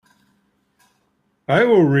I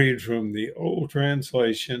will read from the old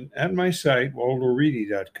translation at my site,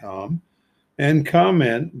 walterreedy.com, and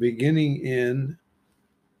comment beginning in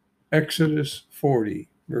Exodus 40,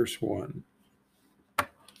 verse 1.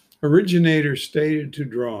 Originator stated to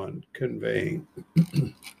drawn, conveying.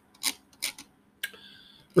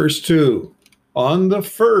 Verse 2. On the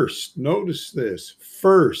first, notice this,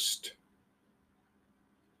 first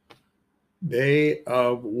day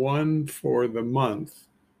of one for the month,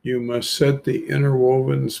 you must set the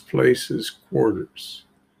interwovens places quarters.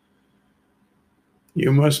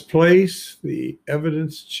 You must place the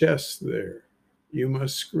evidence chest there. You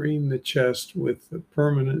must screen the chest with the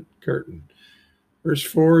permanent curtain. Verse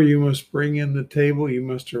 4, you must bring in the table. You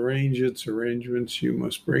must arrange its arrangements. You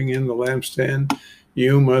must bring in the lampstand.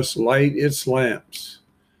 You must light its lamps.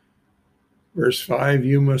 Verse 5,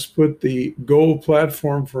 you must put the gold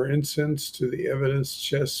platform for incense to the evidence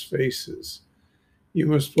chest faces. You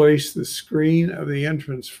must place the screen of the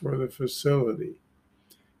entrance for the facility.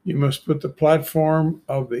 You must put the platform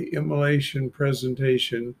of the immolation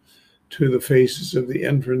presentation to the faces of the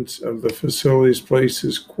entrance of the facility's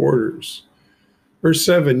places quarters. Verse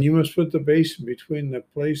 7, you must put the basin between the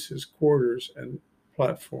places quarters and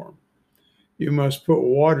platform. You must put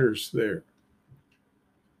waters there.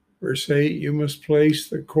 Verse 8, you must place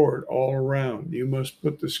the court all around. You must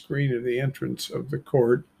put the screen of the entrance of the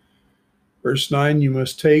court. Verse 9, you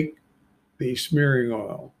must take the smearing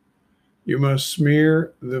oil. You must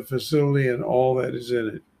smear the facility and all that is in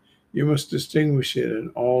it. You must distinguish it in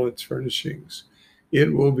all its furnishings.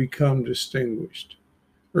 It will become distinguished.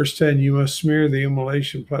 Verse 10, you must smear the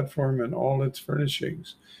immolation platform and all its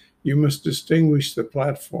furnishings. You must distinguish the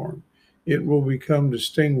platform. It will become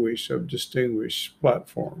distinguished of distinguished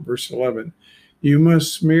platform. Verse 11, you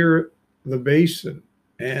must smear the basin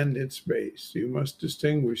and its base. You must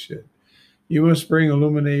distinguish it. You must bring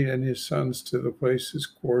Illuminate and his sons to the places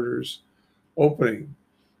quarters opening.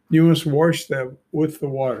 You must wash them with the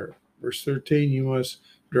water. Verse 13, you must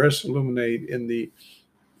dress Illuminate in the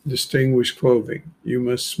distinguished clothing. You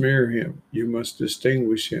must smear him. You must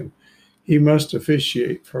distinguish him. He must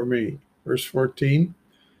officiate for me. Verse 14,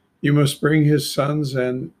 you must bring his sons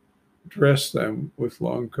and dress them with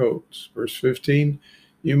long coats. Verse 15,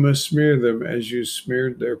 you must smear them as you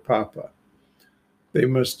smeared their papa. They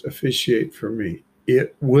must officiate for me.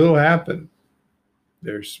 It will happen.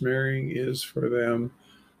 Their smearing is for them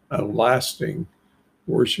a lasting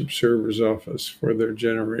worship server's office for their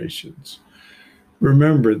generations.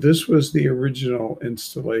 Remember, this was the original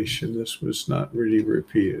installation. This was not really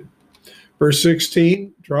repeated. Verse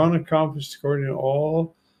 16, drawn accomplished according to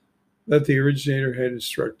all that the originator had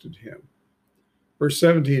instructed him. Verse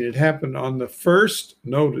 17, it happened on the first,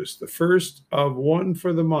 notice, the first of one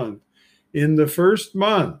for the month. In the first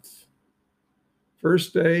month,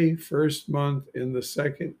 first day, first month in the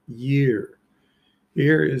second year.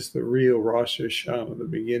 Here is the real Rosh Hashanah, the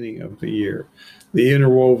beginning of the year. The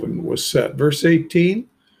interwoven was set. Verse 18,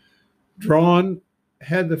 drawn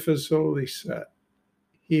had the facility set.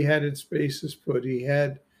 He had its bases put. He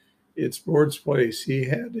had its boards placed. He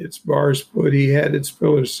had its bars put. He had its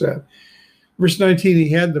pillars set. Verse 19, he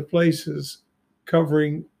had the places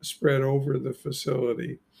covering spread over the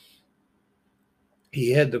facility.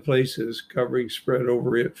 He had the places covering spread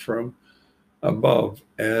over it from above,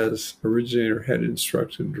 as originator had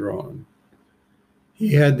instructed drawn.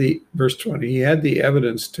 He had verse 20, he had the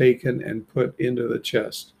evidence taken and put into the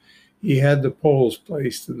chest. He had the poles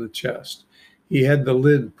placed in the chest. He had the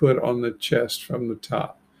lid put on the chest from the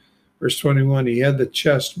top. Verse 21, he had the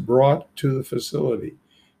chest brought to the facility.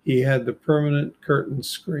 He had the permanent curtain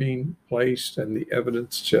screen placed and the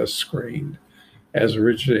evidence chest screened, as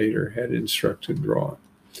originator had instructed drawn.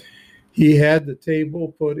 He had the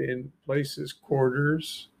table put in places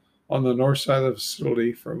quarters on the north side of the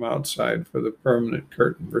facility from outside for the permanent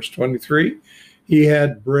curtain. Verse 23, he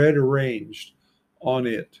had bread arranged on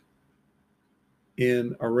it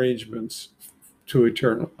in arrangements to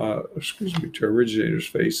originator's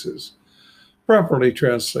faces. Properly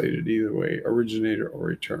translated either way, originator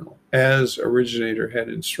or eternal, as originator had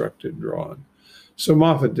instructed drawn. So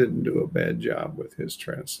Moffat didn't do a bad job with his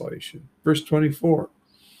translation. Verse 24,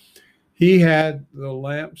 he had the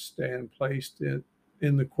lampstand placed in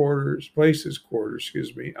the places quarters,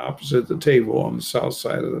 opposite the table on the south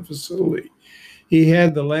side of the facility. He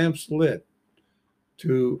had the lamps lit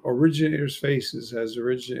to originator's faces as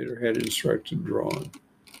originator had instructed drawn.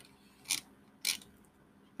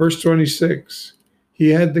 Verse 26, he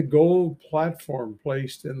had the gold platform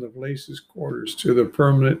placed in the places quarters to the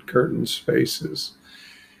permanent curtains faces.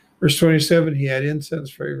 Verse 27, he had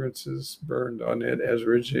incense fragrances burned on it as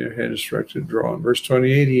originator had instructed drawn. Verse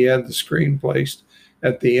 28, he had the screen placed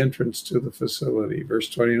at the entrance to the facility. Verse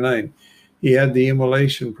 29, he had the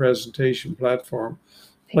immolation presentation platform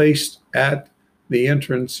placed at the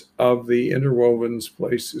entrance of the interwoven's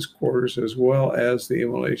places quarters, as well as the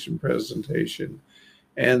immolation presentation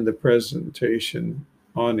and the presentation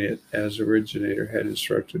on it as originator had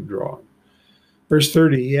instructed drawn. Verse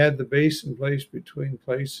 30, he had the basin placed between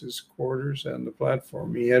places, quarters, and the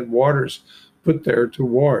platform. He had waters put there to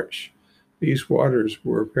wash. These waters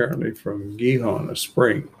were apparently from Gihon, a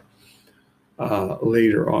spring,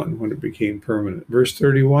 later on when it became permanent. Verse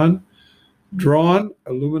 31, drawn,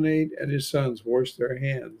 illuminate, and his sons washed their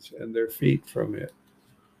hands and their feet from it.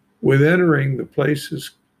 With entering the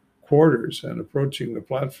places, quarters, and approaching the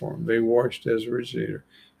platform, they washed as originator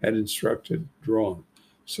had instructed drawn.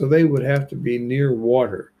 So they would have to be near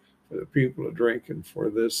water for the people to drink and for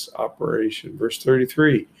this operation. Verse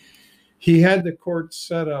 33, he had the court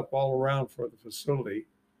set up all around for the facility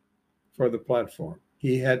for the platform.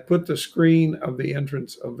 He had put the screen of the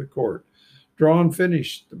entrance of the court. Drawn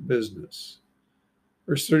finished the business.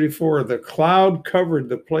 Verse 34, the cloud covered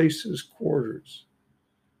the place's quarters.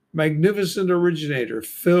 Magnificent originator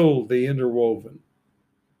filled the interwoven.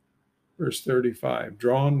 Verse 35,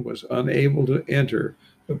 drawn was unable to enter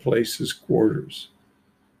the place's quarters.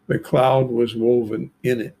 The cloud was woven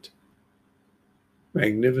in it.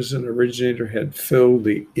 Magnificent originator had filled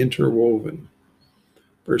the interwoven.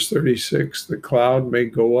 Verse 36, the cloud may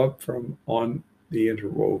go up from on the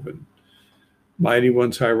interwoven. Mighty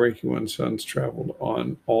ones, high-ranking ones, sons traveled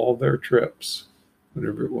on all their trips.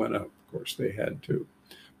 Whenever it went up, of course, they had to.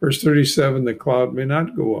 Verse 37, the cloud may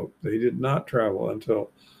not go up. They did not travel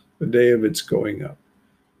until the day of its going up.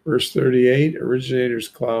 Verse 38, originator's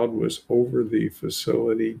cloud was over the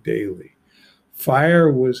facility daily.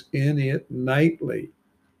 Fire was in it nightly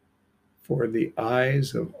for the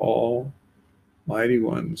eyes of all mighty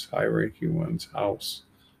ones, high-ranking ones, house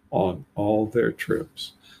on all their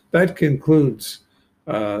trips. That concludes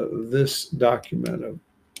this document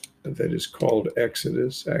that is called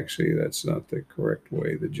Exodus. Actually, that's not the correct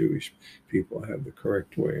way. The Jewish people have the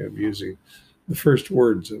correct way of using the first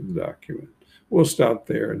words of the document. We'll stop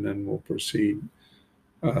there and then we'll proceed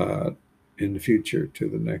in the future to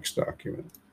the next document.